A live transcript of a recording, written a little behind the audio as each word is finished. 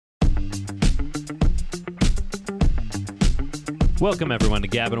Welcome, everyone, to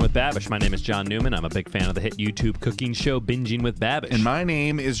Gabbing with Babish. My name is John Newman. I'm a big fan of the hit YouTube cooking show Binging with Babish. And my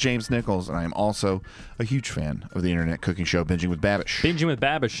name is James Nichols, and I am also a huge fan of the internet cooking show Binging with Babish. Binging with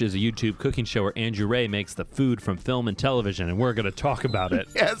Babish is a YouTube cooking show where Andrew Ray makes the food from film and television, and we're going to talk about it.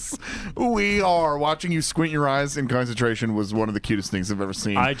 Yes, we are. Watching you squint your eyes in concentration was one of the cutest things I've ever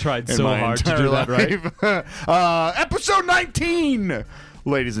seen. I tried in so my hard to entire do that life. Episode 19,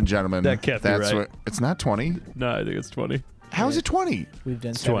 ladies and gentlemen. That can't be right. What, it's not 20. No, I think it's 20. How is it 20? We've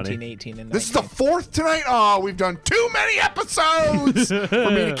done 20. 17, 18, and 19. This is the fourth tonight. Oh, we've done too many episodes for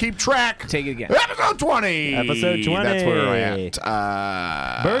me to keep track. Take it again. Episode 20. Episode 20. That's where we're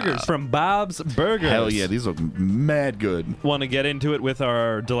at. Burgers from Bob's Burgers. Hell yeah, these look mad good. Want to get into it with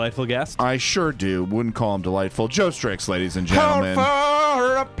our delightful guest? I sure do. Wouldn't call him delightful. Joe Strix, ladies and gentlemen.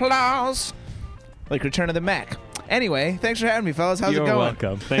 For applause. Like Return of the Mac. Anyway, thanks for having me, fellas. How's You're it going?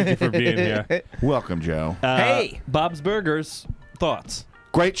 welcome. Thank you for being here. Welcome, Joe. Hey. Bob's Burgers. Thoughts?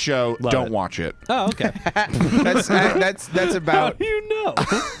 Great show. Love Don't it. watch it. Oh, okay. That's How about. do you know?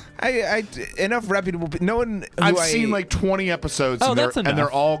 I enough reputable. No one. I've seen like 20 episodes, Oh, and, that's and enough.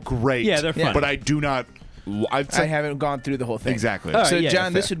 they're all great. Yeah, they're funny. But I do not. I haven't gone through the whole thing. Exactly. So, yeah,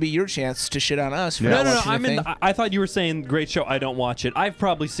 John, fair. this would be your chance to shit on us for Yeah. not No. watching I'm the in. thing. I thought you were saying great show. I don't watch it. I've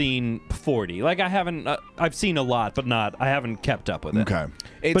probably seen 40. Like I haven't. I've seen a lot, but not. I haven't kept up with it. Okay.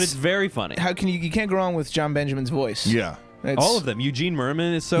 But it's very funny. How can you can't go wrong with John Benjamin's voice. Yeah. It's- All of them. Eugene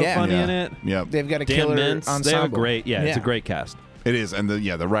Merman is so Yeah. funny Yeah. in it. Yeah. They've got a Dan killer Mintz. ensemble. They have a great. Yeah, it's a great cast. It is, and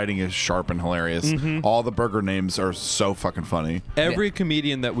the writing is sharp and hilarious. Mm-hmm. All the burger names are so fucking funny. Every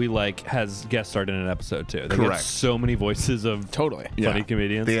comedian that we like has guest starred in an episode too. They Correct. get so many voices of Totally. funny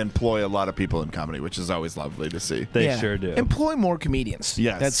comedians. They employ a lot of people in comedy, which is always lovely to see. They Yeah. sure do. Employ more comedians.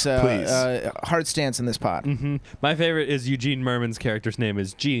 Yes, That's please. hard stance in this pod. My favorite is Eugene Merman's character's name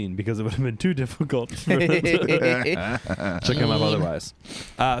is Gene because it would have been too difficult for them to come up otherwise.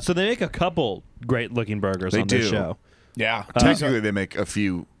 So they make a couple great looking burgers They on this do. show. Yeah. Technically, they make a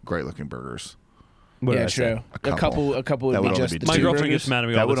few great-looking burgers. What did Yeah, I say? true. A couple. A couple would That be would only just be the two. My two girlfriend burgers. gets mad at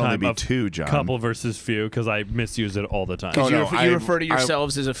me That all would the only time. be of two, John. Couple versus few because I misuse it all the time. Oh, You, no, you refer to I-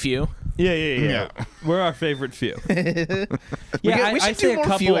 yourselves as a few. Yeah. We're our favorite few. We I should say do a more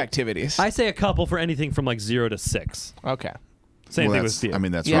couple. few activities. I say a couple for anything from like 0 to 6. Okay. Same Well, thing with that's- few. I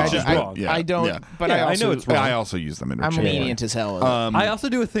mean, that's Yeah, wrong. Which is I, wrong. I don't. Yeah. But Yeah, I I also, know it's wrong. I also use them I'm interchangeably. lenient as hell. I also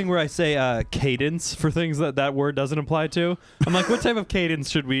do a thing where I say cadence for things that word doesn't apply to. I'm like, what type of cadence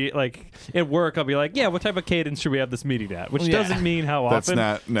should we, like, at work, I'll be like, yeah, what type of cadence should we have this meeting at? Which Yeah. doesn't mean how That's often.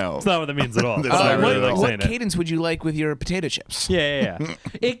 not, no. It's not what that means at all. That's But I not really really like at saying what it. cadence would you like with your potato chips? Yeah.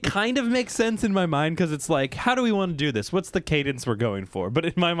 It kind of makes sense in my mind because it's like, how do we want to do this? What's the cadence we're going for? But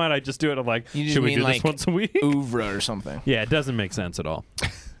in my mind, I just do it. I'm like, You just should we mean do this like once a week? Oeuvre or something. Yeah, it doesn't make sense at all.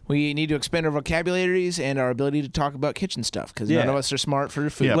 We need to expand our vocabularies and our ability to talk about kitchen stuff because none Yeah. of us are smart for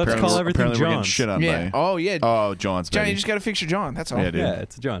food. Yeah, Let's apparently call we're- everything apparently we're getting John's. shit on Yeah. by. Oh yeah. Oh, John's Johnny, baby. you just got to fix your John. That's all. Yeah, dude. Yeah,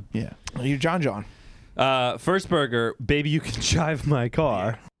 it's a John. Yeah. You're John. First burger, baby, you can chive my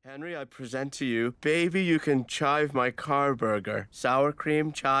car. Henry, I present to you, Baby You Can Chive My Car Burger. Sour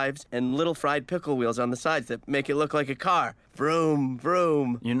cream, chives, and little fried pickle wheels on the sides that make it look like a car. Vroom,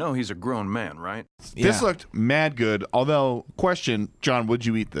 vroom. You know he's a grown man, right? This Yeah. looked mad good. Although, question, John, would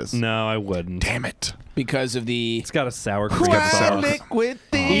you eat this? No, I wouldn't. Damn it. Because of the It's got a sour cream got the sauce. sour- liquid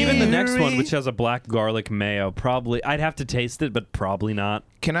Even the next one, theory. which has a black garlic mayo, probably I'd have to taste it, but probably not.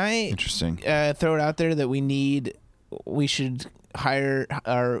 Can I Interesting. throw it out there that we should hire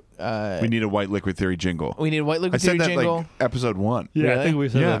our We need a white liquid theory jingle. we need a white I liquid said theory that jingle. like episode 1. Yeah, I Really? think we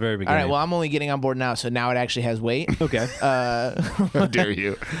said Yeah. that at the very All beginning. right, well, I'm only getting on board now, so now it actually has weight. Okay. How dare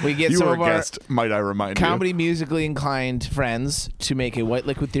you? We get you some were of a our guest, might I remind comedy musically inclined friends to make a white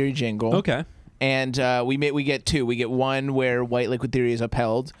liquid theory jingle. Okay. And we get two. We get one where white liquid theory is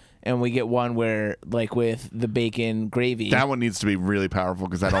upheld, and we get one where, like, with the bacon gravy. you? That one needs to be really powerful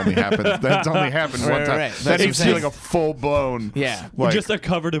because that only happens. That's only happened one Right, time. right. That's That what needs I'm to be saying. like a full blown. Yeah. Like, Just a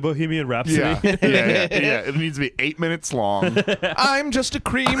cover to Bohemian Rhapsody. yeah, yeah. It needs to be 8 minutes long. I'm just a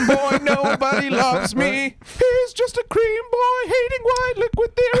cream boy, nobody loves me. He's just a cream boy hating white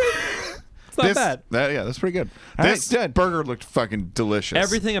liquid theory. It's not bad. That's pretty good. All right, This good. burger looked fucking delicious.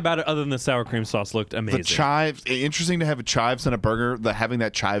 Everything about it, other than the sour cream sauce, looked amazing. The chives, interesting to have a chives in a burger. Having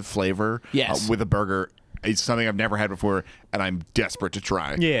that chive flavor Yes. with a burger is something I've never had before, and I'm desperate to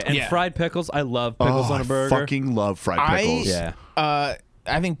try. Yeah, and Yeah. fried pickles. I love pickles on a burger. I fucking love fried pickles. Yeah.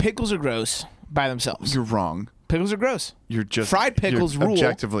 I think pickles are gross by themselves. You're wrong. Pickles are gross. You're just Fried pickles you're rule.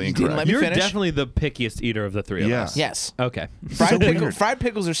 objectively You didn't incorrect. let me You're finish. definitely the pickiest eater of the three of Yeah. us. Yes. Okay. Fried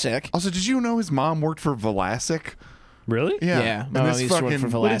pickles are sick. Also, did you know his mom worked for Velasic? Really? Yeah, my And mom this used to work fucking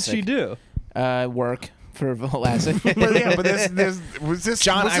for What did Velasic. she do? Work for Vlasic. but was this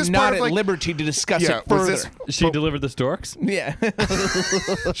John, was this I'm part not of, at like, liberty to discuss Yeah, it was further. this- She delivered the storks. Yeah.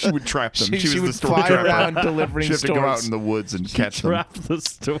 She would trap them. She was would the stork fly trapper. around delivering She'd have to go out storks. in the woods and catch them. Trap the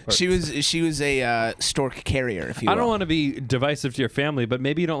storks. She was a stork carrier, if you will. I don't want to be divisive to your family, but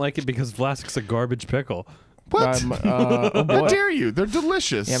maybe you don't like it because Vlasic's a garbage pickle. What? Oh How boy. dare you? They're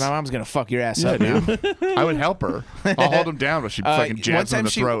delicious. Yeah, my mom's gonna fuck your ass up now. I would help her. I'll hold them down, but she'd fucking jab him in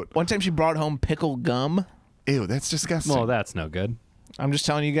the throat. One time she brought home pickle gum. Ew, that's disgusting. Well, that's no good. I'm just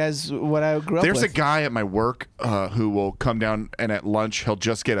telling you guys what I grew up There's a with. guy at my work who will come down and at lunch he'll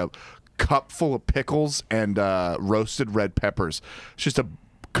just get a cup full of pickles and roasted red peppers. It's just a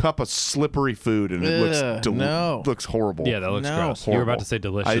cup of slippery food, and it Ugh, no. looks horrible. Yeah, that looks No. gross. You were about Horrible. to say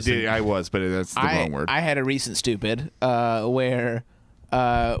delicious. I did. I was, but that's the wrong word. I had a recent stupid where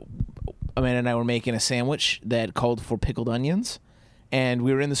Amanda and I were making a sandwich that called for pickled onions, and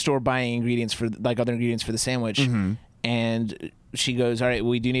we were in the store buying ingredients for other ingredients for the sandwich, Mm-hmm. and she goes, "All right,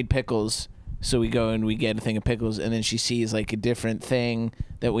 we do need pickles." So we go and we get a thing of pickles, and then she sees like a different thing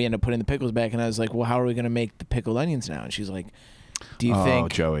that we end up putting the pickles back, and I was like, "Well, how are we going to make the pickled onions now?" And she's like, "Do you oh,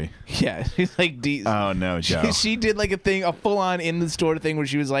 think?" Joey. Yeah, she's like, "Do you-" Oh no, Joe. she did like a full on in the store thing where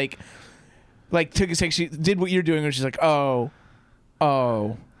she was like took a second. She did what you're doing, where she's like, oh,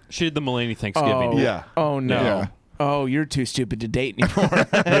 She did the Mulaney Thanksgiving. Yeah. oh no, Yeah. oh, you're too stupid to date anymore.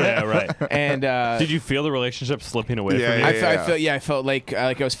 Yeah, right. And Did you feel the relationship slipping away Yeah, from you? yeah. I felt like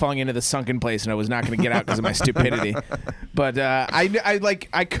I was falling into the sunken place, and I was not going to get out because of my stupidity. But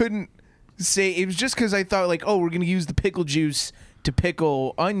I couldn't say it was just because I thought like, oh, we're going to use the pickle juice to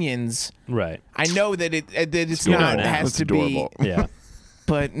pickle onions. Right. I know that it's You know not. It now. has That's to adorable. Yeah.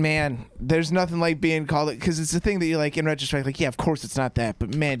 But man, there's nothing like being called it because it's the thing that you're like in retrospect, like, yeah, of course it's not that,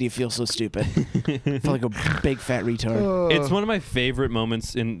 but man, do you feel so stupid? I feel like a big fat retard. It's one of my favorite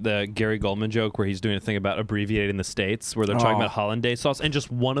moments in the Gary Goldman joke where he's doing a thing about abbreviating the states where they're talking about hollandaise sauce, and just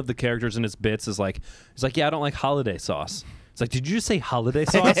one of the characters in his bits is like, he's like, yeah, I don't like holiday sauce. It's like, did you just say holiday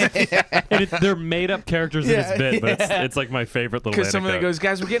sauce? And they're made up characters in his bit, but it's like my favorite little Because someone that anecdote. goes,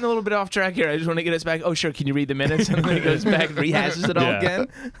 guys, we're getting a little bit off track here. I just want to get us back. Oh, sure. Can you read the minutes? And then he goes back and rehashes it all Yeah.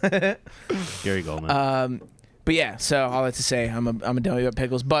 again. Gary Goldman. But yeah, so all that to say, I'm a dummy about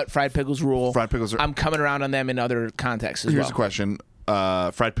pickles, but fried pickles rule. Fried pickles are. I'm coming around on them in other contexts as Here's well. a question: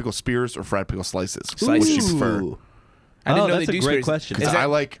 fried pickle spears or fried pickle slices? Slices. Which do you prefer? I didn't know that's they a do great spears. question. Is Because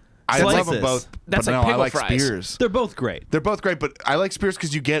that- I love them Slices. both. That's but like no, I pickle like fries. spears. They're both great. They're both great, but I like spears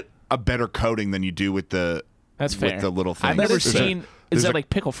because you get a better coating than you do with the That's fair. with the little thing. I've never There's a- seen. Is there's that a- like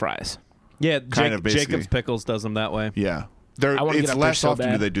pickle fries? Yeah, Kind of, basically. Jacob's Pickles does them that way. Yeah, they're I wanna get it's up there less so often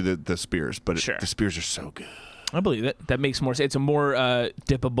do bad. they do the spears, but Sure. the spears are so good. I believe it. That makes more sense. It's a more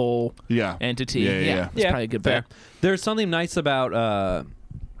dippable Yeah, entity. Yeah. It's probably a good fair. bet. There's something nice about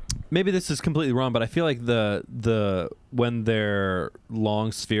maybe this is completely wrong, but I feel like the when they're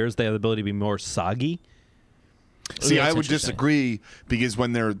long spheres, they have the ability to be more soggy. See, Yeah, I that's would interesting. disagree because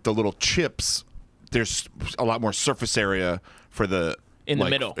when they're the little chips, there's a lot more surface area for the In the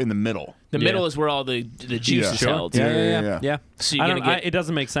middle. In the middle. The Yeah. middle is where all the juice Yeah. is Sure. held. Yeah. So you're I gonna don't, get. it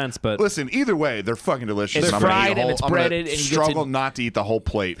doesn't make sense, but Listen, either way, they're fucking delicious. It's and I'm gonna eat fried a and whole- it's I'm gonna breaded and you get struggle to- not to eat the whole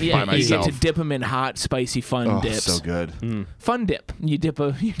plate by yeah, you myself. get to dip them in hot, spicy fun Oh, dips. so good. Fun dip. You dip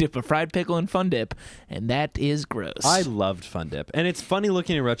a fried pickle in fun dip, and that is gross. I loved Fun Dip. And it's funny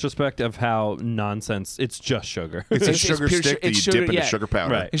looking in retrospect of how nonsense, it's just sugar. It's a It's sugar pure stick that it's you sugar- dip into yeah. sugar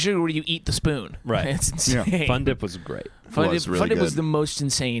powder. Right. It's sugar where you eat the spoon. Right. It's insane. Fun Dip was great. Fun was dip, really Fun Dip was good. the most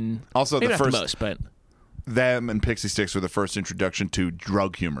insane. Also, maybe the not first the most, but them and Pixie Sticks were the first introduction to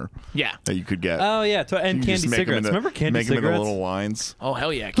drug humor yeah. that you could get. Oh, yeah. And You just candy make 'em cigarettes. into- Remember candy make 'em into cigarettes? little lines. Oh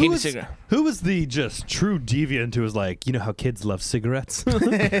hell yeah, Who candy was, cigarette. who was the just true deviant who was like, you know how kids love cigarettes?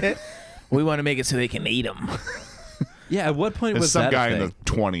 We want to make it so they can eat them. Yeah, at what point There's was some that guy a in thing?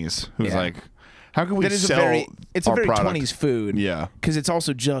 the 20s who's Yeah. like, how can we That is sell a very our product? 20s food. Yeah. Because it's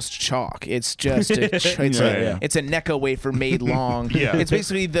also just chalk. It's just it's Yeah. it's a Necco wafer made long. Yeah. It's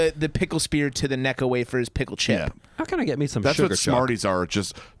basically the pickle spear to the Necco wafer's pickle chip. Yeah. How can I get me some That's sugar what chalk? Smarties are,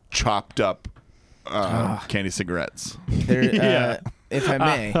 just chopped up candy cigarettes. They're, Yeah. If I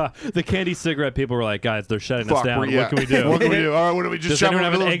may. The candy cigarette people were like, guys, they're shutting us Fuck, down. yeah. What can we do? What can we do? All right, what do we just Does chop anyone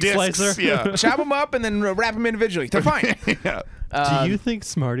them have an into egg little discs? slicer? Yeah. Chop them up and then wrap them individually. They're fine. Yeah. Do you think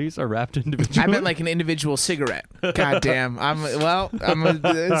Smarties are wrapped individually? I meant like an individual cigarette. God damn.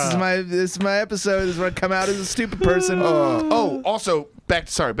 This is my episode. This is where I come out as a stupid person. Also, back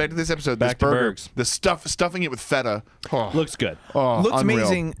to this episode. Back this to burger, Bergs. the stuffing it with feta. Oh, Looks good. Looks unreal.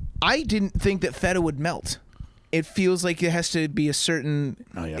 amazing. I didn't think that feta would melt. It feels like it has to be a certain.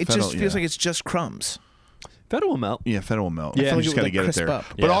 Oh, yeah, it feta, just feels yeah. like it's just crumbs. Feta will melt. Yeah, feta will melt. Yeah. I feel you like just it got to would get it crisp there. up.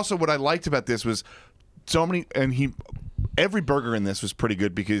 But Yeah. also, what I liked about this was so many, and every burger in this was pretty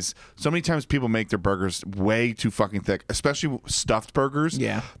good because so many times people make their burgers way too fucking thick, especially stuffed burgers.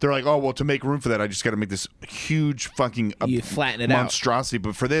 Yeah. They're like, oh, well, to make room for that, I just got to make this huge fucking You flatten it out. monstrosity.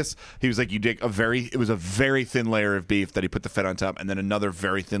 But for this, he was like, it was a very thin layer of beef that he put the fat on top, and then another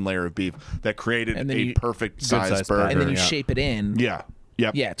very thin layer of beef that created And then a you- perfect size size burger. burger. And then you Yeah. shape it in. Yeah.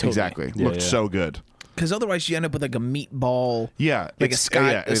 Yep. Yeah, totally. Exactly. Yeah, Looked yeah. so good. Because otherwise you end up with like a meatball. Yeah. Like a it's Scotch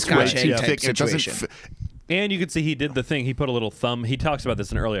way egg too type thick. It doesn't situation. And you could see he did the thing. He put a little thumb. He talks about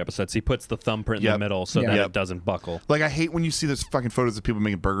this in earlier episodes. He puts the thumbprint in Yep. the middle so Yeah. that Yep. it doesn't buckle. Like, I hate when you see those fucking photos of people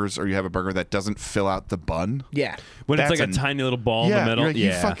making burgers, or you have a burger that doesn't fill out the bun. Yeah. When it's That's like a tiny little ball in the middle. You're like,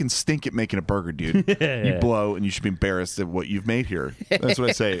 yeah. you fucking stink at making a burger, dude. You blow, and you should be embarrassed at what you've made here. That's what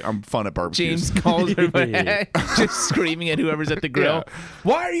I say. I'm fun at barbecues. James calls her back, just screaming at whoever's at the grill.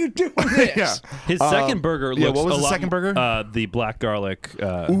 Why are you doing this? Yeah. His second burger looks yeah, what was a the lot second burger? The black garlic.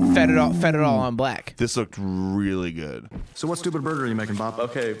 Fed it all on black. This looked really good. So what stupid burger are you making, Bob?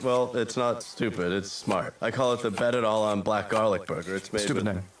 Okay, well, it's not stupid. It's smart. I call it the Bet It All on Black Garlic Burger. It's made Stupid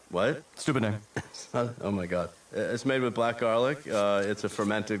with... name. What? Stupid name. Oh my God. It's made with black garlic. It's a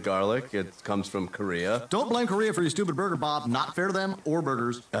fermented garlic. It comes from Korea. Don't blame Korea for your stupid burger, Bob. Not fair to them or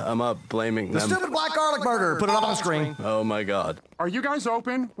burgers. I'm not blaming The them. stupid black garlic burger. Put it up on the screen. Oh my God. Are you guys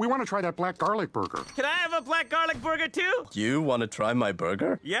open? We want to try that black garlic burger. Can I have a black garlic burger too? You want to try my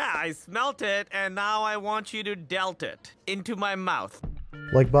burger? Yeah, I smelt it, and now I want you to dealt it into my mouth.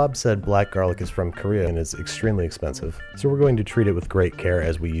 Like Bob said, black garlic is from Korea and is extremely expensive, so we're going to treat it with great care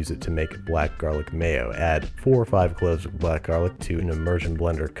as we use it to make black garlic mayo. Add 4 or 5 cloves of black garlic to an immersion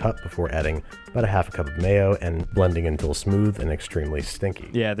blender cup before adding about a half a cup of mayo and blending until smooth and extremely stinky.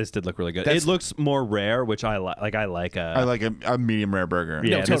 Yeah, this did look really good. That's- It looks more rare, which I like. I like a medium rare burger.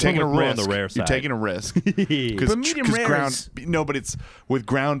 Yeah, You're this taking a one looked more on risk. the rare You're side. taking a risk. But medium rare ground. is- No, but it's with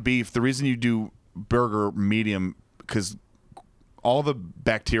ground beef. The reason you do burger medium because all the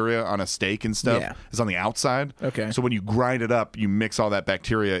bacteria on a steak and stuff Yeah. is on the outside. Okay. So when you grind it up, you mix all that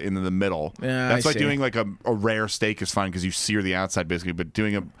bacteria into the middle. Yeah, That's I why see. doing like a rare steak is fine because you sear the outside basically. But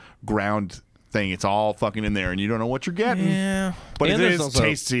doing a ground thing, it's all fucking in there, and you don't know what you're getting. Yeah. But And it there's is also-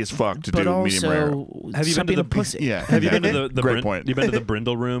 tasty as fuck to But do medium rare. also, Have you stop been to being the a pussy? Yeah. Have you been to exactly. the Great point. You've been to the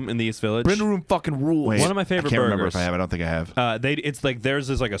Brindle Room in the East Village? Brindle Room fucking rules. Wait, One of my favorite I can't remember burgers. if I have. I don't think I have. It's like theirs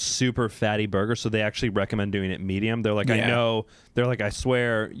is like a super fatty burger, so they actually recommend doing it medium. They're like, I Yeah. know. They're like, I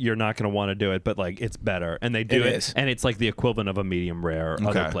swear you're not going to want to do it, but like it's better, and they do It it, is. and it's like the equivalent of a medium rare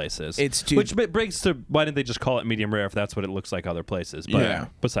other Okay. places. It's too- which brings to why didn't they just call it medium rare if that's what it looks like other places? But Yeah.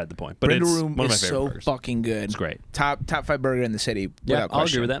 beside the point. But Brindle it's Room one of my is favorite so burgers. fucking good. It's great. Top 5 burger in the city. Yeah, without I'll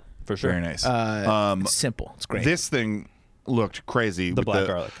question. agree with that for sure. Very nice. It's simple. It's great. This thing looked crazy. with black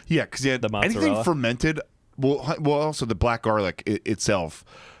garlic. Yeah, because The anything mozzarella. fermented. Well, also the black garlic itself.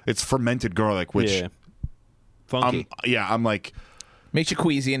 It's fermented garlic, which Yeah. Funky. Um, I'm like, Makes you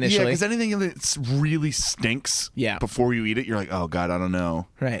queasy yeah, initially. because anything that really stinks. Yeah. Before you eat it, you're like, oh god, I don't know.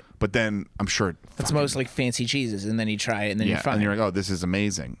 Right. But then I'm sure. It's most like fancy cheeses, and then you try it, and then Yeah, you're fine. and you're like, oh, this is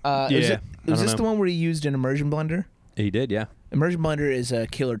amazing. Yeah, Was I don't this know. the one where he used an immersion blender? He did, yeah. Immersion blender is a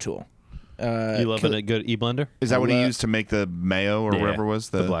killer tool. You love a good e-blender? is that what he used to make the mayo or Yeah. whatever it was?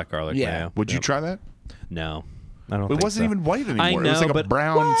 The black garlic Yeah. mayo. Would you Yep. try that? No. I don't It think wasn't so. even white anymore. I know, it was like a but,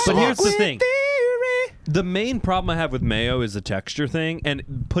 brown But here's sauce. the thing. The main problem I have with mayo is the texture thing,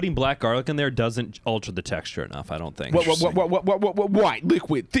 and putting black garlic in there doesn't alter the texture enough, I don't think. White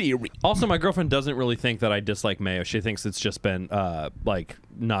liquid theory. Also, my girlfriend doesn't really think that I dislike mayo. She thinks it's just been like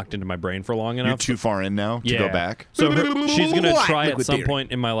knocked into my brain for long enough. You're too far in now to go back. So she's gonna White try at liquid some theory.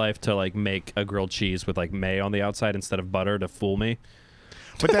 point in my life to like make a grilled cheese with like mayo on the outside instead of butter to fool me.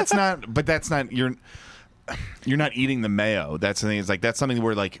 But that's not. But that's not. You're not eating the mayo. That's the thing. It's like that's something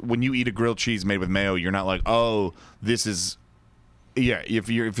where like when you eat a grilled cheese made with mayo, you're not like, oh, this is. Yeah, if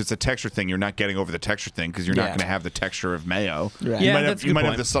it's a texture thing, you're not getting over the texture thing because you're not Yeah. going to have the texture of mayo. Right. You Yeah, might, that's have, a you good might have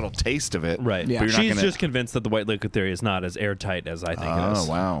point. the subtle taste of it. Right. Yeah. But you're not She's gonna, just convinced that the white liquid theory is not as airtight as I think it is. Oh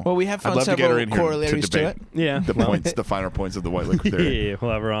wow. Well, we have I'd found love to get her several in here corollaries to debate it. Yeah. The well, points, the finer points of the white liquid theory. yeah,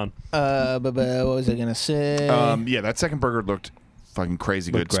 we'll have her on. But what was I gonna say? Yeah, that second burger looked fucking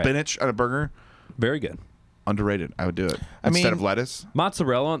crazy good. Looked great. Spinach on a burger, Very good. underrated. I would do it I instead mean- of lettuce.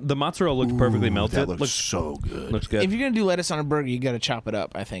 Mozzarella. The mozzarella looked perfectly melted. That looks looks so good. looks good. if you're gonna do lettuce on a burger, you gotta chop it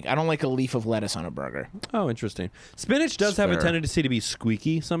up. I think I don't like a leaf of lettuce on a burger. Oh, interesting. Spinach does It's have a fair. tendency to be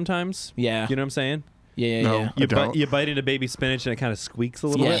squeaky sometimes. Yeah. You know what I'm saying? Yeah, No. yeah. I don't. You bite into baby spinach and it kind of squeaks a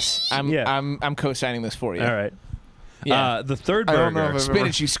little Yes, bit. I'm co-signing this for you. All right. Yeah. The third I don't burger. know if I've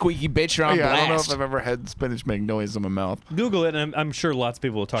Spinach, you squeaky bitch, you're on Yeah, I don't know blast. if I've ever had spinach make noise in my mouth. Google it, and I'm sure lots of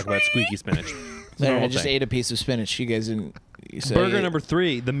people will talk about squeaky spinach. It's a There, I normal just thing. ate a piece of spinach. You guys didn't. You say Burger number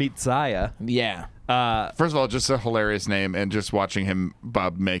 3, the Meatzaya. Yeah. First of all, just a hilarious name, and just watching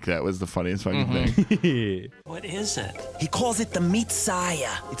Bob make that was the funniest fucking thing. What is it? He calls it the meat saya.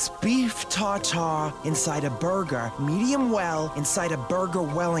 It's beef tartare inside a burger, medium well inside a burger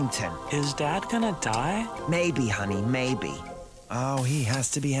Wellington. Is Dad gonna die? Maybe, honey, maybe. Oh, he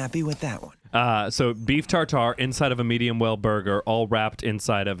has to be happy with that one. So beef tartare inside of a medium well burger, all wrapped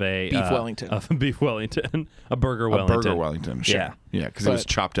inside of a Beef Wellington. Of a beef Wellington, a burger Wellington. A burger Wellington. Sure. Yeah. Yeah, because it was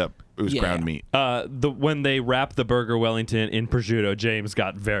chopped up. It was ground meat. When they wrapped the burger Wellington in prosciutto, James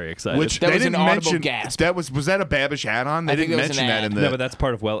got very excited. Which That they was an didn't audible mention. gasp. That was that a Babish add-on? They I think didn't that was mention an that ad. in the. no, but that's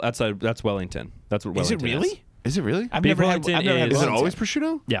part of that's Wellington. That's what Is it Wellington really? Is it really? I've Beef never had. Wellington I've never had is- Is it Wellington. always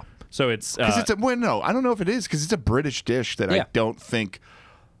prosciutto? Yeah. So it's Because it's a well, no, I don't know if it is because it's a British dish that Yeah. I don't think.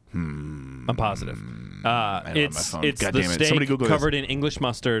 I'm positive. don't have my phone. It's God the damn it. steak Somebody Google this. covered in English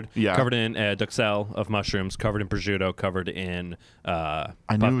mustard, Yeah. covered in duxelle of mushrooms, covered in prosciutto, covered in I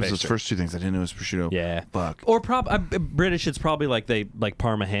puff knew it was those pastry. first two things. I didn't know it was prosciutto. Yeah. Fuck. Or British. It's probably like they like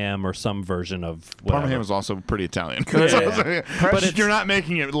Parma ham or some version of whatever. Parma ham is also pretty Italian. Yeah. But you're not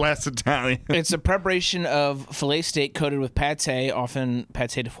making it less Italian. It's a preparation of filet steak coated with pâté, often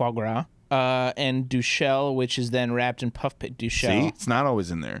pâté de foie gras, and duxelle, which is then wrapped in puff See, duxelle. it's not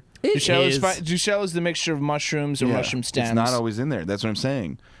always in there. Duxelle is the mixture of mushrooms or Yeah. mushroom stems. It's not always in there. That's what I'm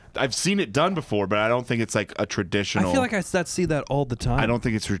saying. I've seen it done before, but I don't think it's like a traditional. I feel like I see that all the time. I don't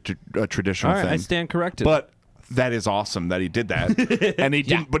think it's a traditional All right, thing. I stand corrected. But that is awesome that he did that, and he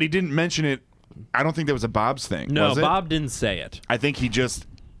didn't. But he didn't mention it. I don't think that was a Bob's thing. no, was it? Bob didn't say it. I think he just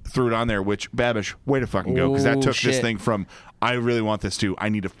threw it on there. Which Babish, way to fucking go, because that Oh, took this shit. thing from I really want this too. I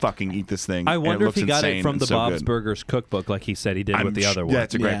need to fucking eat this thing. I and wonder it if he looks got insane it from and the so Bob's good. Burgers cookbook, like he said he did with the other one. Yeah,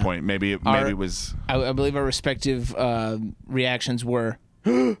 it's a great Yeah. point. Maybe it was. I believe our respective reactions were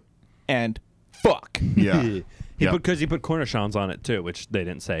and fuck. Yeah. Because he put cornichons on it too, which they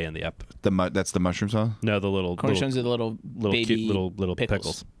didn't say in the ep. That's the mushroom sauce. No, the little Cornichons are the little baby cute little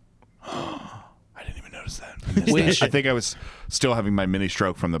pickles. I didn't even notice that. I think I was still having my mini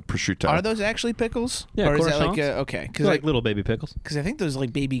stroke from the prosciutto. Are those actually pickles? Yeah, or is that cornichons. like okay? They're like little baby pickles. Because I think those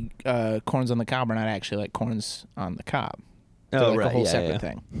like baby corns on the cob are not actually like corns on the cob. Oh, They're like right, a whole yeah, separate yeah.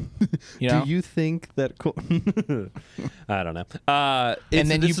 thing. You know? Do you think that? I don't know.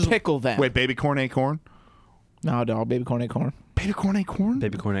 And then you pickle them. Wait, baby corn ain't corn? No, dog, baby corn ain't corn. Baby corn ain't corn?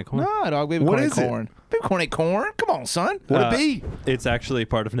 baby corn ain't corn. No, dog, baby What corn ain't is it? corn. Baby corn ain't corn. Come on, son. What'd it be? It's actually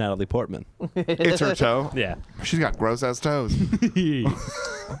part of Natalie Portman. It's her toe. Yeah. She's got gross ass toes.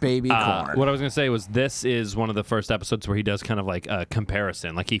 Baby corn. What I was gonna say was this is one of the first episodes where he does kind of like a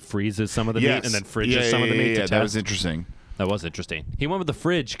comparison, like he freezes some of the meat and then fridges some of the meat to test. That was interesting. That was interesting. He went with the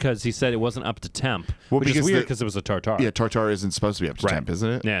fridge because he said it wasn't up to temp, Well, which is because weird the- because it was a tartare. Yeah, tartare isn't supposed to be up to Right. temp, isn't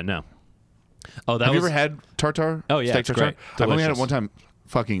it? Yeah, no. Oh, that Have was you ever had tartare? Oh, yeah, Steak it's tartare? great. I've only had it Delicious. one time.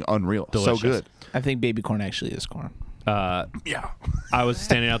 Fucking unreal. Delicious. So good. I think baby corn actually is corn. Yeah. I was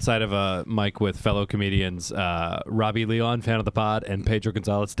standing outside of a mic with fellow comedians, Robbie Leon, fan of the pod, and Pedro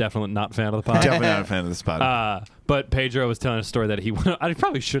Gonzalez, definitely not fan of the pod. Definitely not a fan of this pod. But Pedro was telling a story that he went. I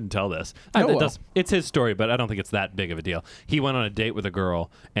probably shouldn't tell this. It's his story, but I don't think it's that big of a deal. He went on a date with a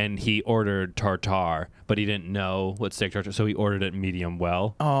girl and he ordered tartare, but he didn't know what steak tartare, so he ordered it medium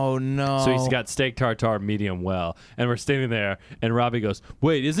well. Oh no. So he's got steak tartare medium well, and we're standing there, and Robbie goes,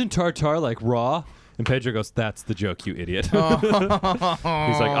 "Wait, isn't tartare like raw?" And Pedro goes, "That's the joke, you idiot." He's like,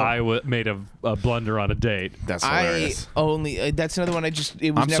 "I made a blunder on a date." That's I hilarious. only that's another one. It was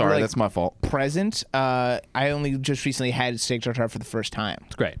I'm never sorry. like That's my fault. present. I only just recently had steak tartare for the first time.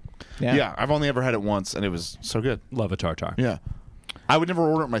 It's great. Yeah, I've only ever had it once, and it was so good. Love a tartare. Yeah. I would never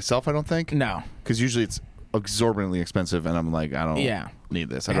order it myself, I don't think. No. Because usually it's exorbitantly expensive, and I'm like, I don't need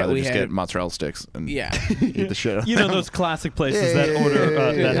this. I'd Yeah, rather we just had- get mozzarella sticks and Yeah. eat the shit out of You know them. those classic places that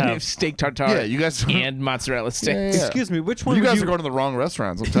order that have. steak tartare. Yeah, you guys- and mozzarella sticks. Yeah. Excuse me, which one? You would guys are going to the wrong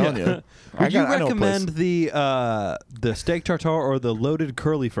restaurants, I'm telling you. Would you I know a place. recommend the steak tartare or the loaded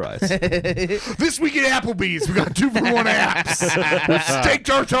curly fries? This week at Applebee's, we got 2-for-1 apps with steak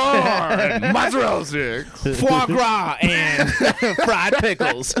tartare and mozzarella sticks. Foie gras and fried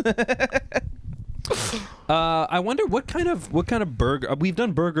pickles. I wonder what kind of burger. We've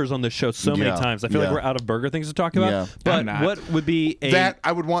done burgers on this show so many Yeah, times. I feel like yeah. we're out of burger things to talk about. Yeah. But I'm not. what would be a That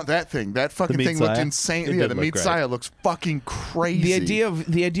I would want that thing. That fucking meat thing looked saya? insane. It Yeah, did the look meat great. saya looks fucking crazy.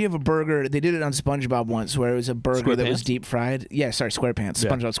 The idea of a burger. They did it on SpongeBob once, where it was a burger that was SquarePants? deep fried. Yeah, sorry, SquarePants.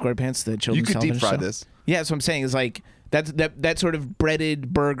 Yeah. SpongeBob SquarePants, the you children's could deep television fry show. this. Yeah, that's what I'm saying. Is like that sort of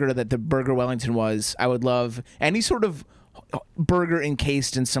breaded burger that the Burger Wellington was. I would love any sort of burger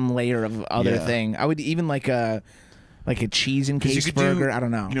encased in some layer of other Yeah. thing. I would even like a cheese 'Cause you encased could burger. do, I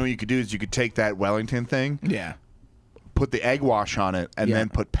don't know. You know what you could do is you could take that Wellington thing, Yeah. put the egg wash on it, and Yeah. then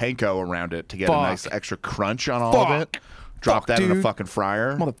put panko around it to get a Fuck. nice extra crunch on all of it. Drop that in a dude. fucking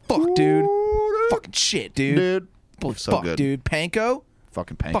fryer. Motherfuck, dude. Fucking shit, dude. Dude. So Fuck, good. dude. Panko?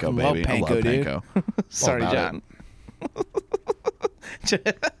 Fucking panko, Fucking love baby. I panko, love dude. panko. Sorry, about John.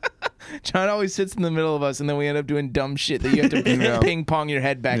 John always sits in the middle of us, and then we end up doing dumb shit that you have to ping pong your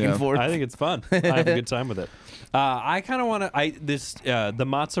head back and forth. I think it's fun. I have a good time with it. I kind of want to. The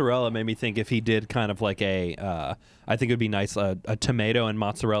mozzarella made me think if he did kind of like I think it would be nice a tomato and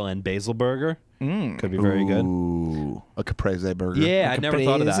mozzarella and basil burger. Could be very good. Ooh, a caprese burger. Yeah, I never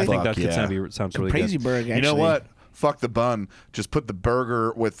thought of that. I think Fuck that could sounds really Crazy good. burger. You know actually. what? Fuck the bun. Just put the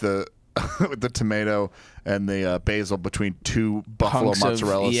burger with the with the tomato and the basil between two buffalo Hunks of-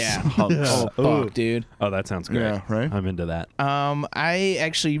 mozzarella yeah. hunks. Oh, fuck, dude. Oh, that sounds great. Yeah, right? I'm into that. I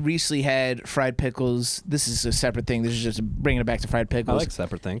actually recently had fried pickles. This is a separate thing. This is just bringing it back to fried I pickles. like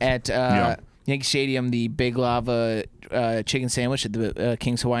separate things. At Yankee Stadium, the Big Lava chicken sandwich at the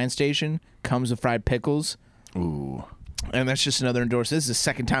King's Hawaiian Station comes with fried pickles. Ooh. And that's just another endorsement. This is the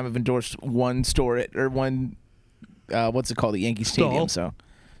second time I've endorsed one store or one, what's it called, at Yankee Stadium. So,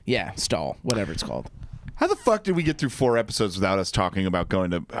 yeah, stall, whatever it's called. How the fuck did we get through 4 episodes without us talking about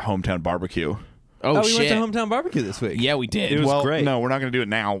going to hometown barbecue? Oh, we shit. went to Hometown Barbecue this week. Yeah, we did. It was well, great. No, we're not going to do it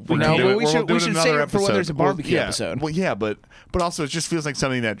now. We're No, gonna do well, it- we we'll should- do we it should another save it for when episode. there's a barbecue yeah. episode. Well, yeah, but also it just feels like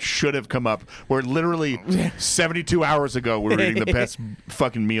something that should have come up. Where literally 72 hours ago we were eating the best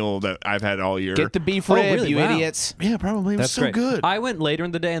fucking meal that I've had all year. Get the beef Oh, rib, really? you Wow. idiots. Yeah, probably. It was That's so great. good. I went later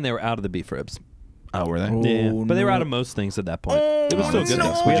in the day and they were out of the beef ribs. Oh, were they? Yeah, but they were no. out of most things at that point. It was still good.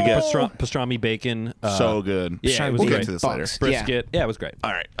 no. Things. We had pastrami bacon. So good. Yeah, it was we'll great. get to this later. Bucks. Brisket. Yeah, it was great.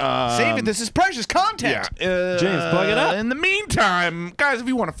 All right. Save it. This is precious content. Yeah. James, plug it up. In the meantime, guys, if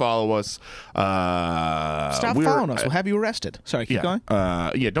you want to follow us, Stop following us. We'll have you arrested. Sorry, keep going.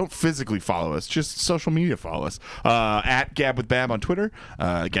 Don't physically follow us. Just social media follow us. At Gab with Bab on Twitter.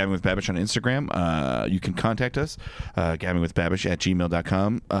 Gabbing with Babish on Instagram. You can contact us.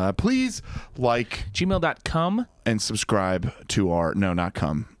 gabbingwithbabish@gmail.com. Please like Gmail.com. and subscribe to our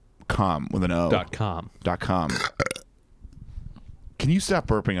com with an O. .com. .com. Can you stop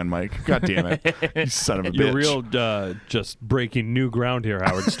burping on Mike? God damn it. You son of a bitch. You're real just breaking new ground here,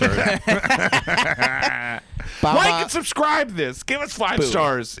 Howard Stern. Like and subscribe this. Give us 5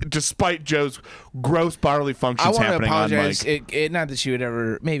 stars, despite Joe's gross bodily I functions want to happening on apologize. Mike. Not that you would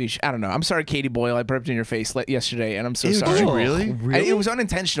ever, maybe, I don't know. I'm sorry, Katie Boyle. I burped in your face yesterday, and I'm so Ew, sorry. did you really? It was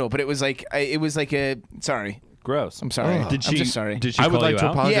unintentional, but it was like sorry. Gross. I'm sorry. Did she? I'm just sorry. Did she I would call like you to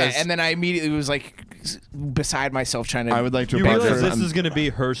out? apologize. Yeah, and then I immediately was like beside myself trying to. I would like to You apologize. realize this is going to be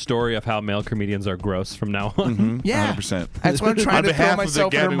her story of how male comedians are gross from now on. Yeah, 100%. That's what I'm trying On to throw behalf of the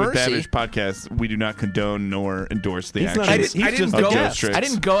myself in her Gabbing with mercy. Babish podcast, we do not condone nor endorse the He's not- actions. He's I didn't just go. a guest. I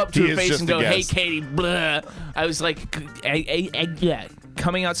didn't go up to He her is face just and a go, "Hey, guest. Katie." Blah. I was like, yeah,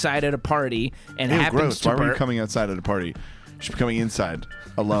 coming outside at a party and Ew, happens gross. to Why were you burp. coming outside at a party? You should be coming inside,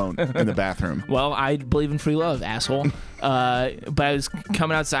 alone, in the bathroom. Well, I believe in free love, asshole. But I was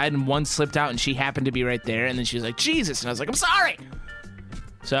coming outside and one slipped out and she happened to be right there. And then she was like, Jesus. And I was like, I'm sorry.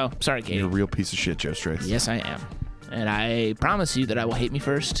 So, sorry, Katie. You're a real piece of shit, Joe Strace. Yes, I am. And I promise you that I will hate me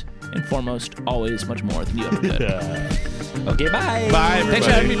first and foremost, always much more than you ever could. Okay, bye. Bye, Thanks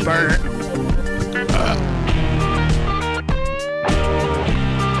for having everybody. me, Bert.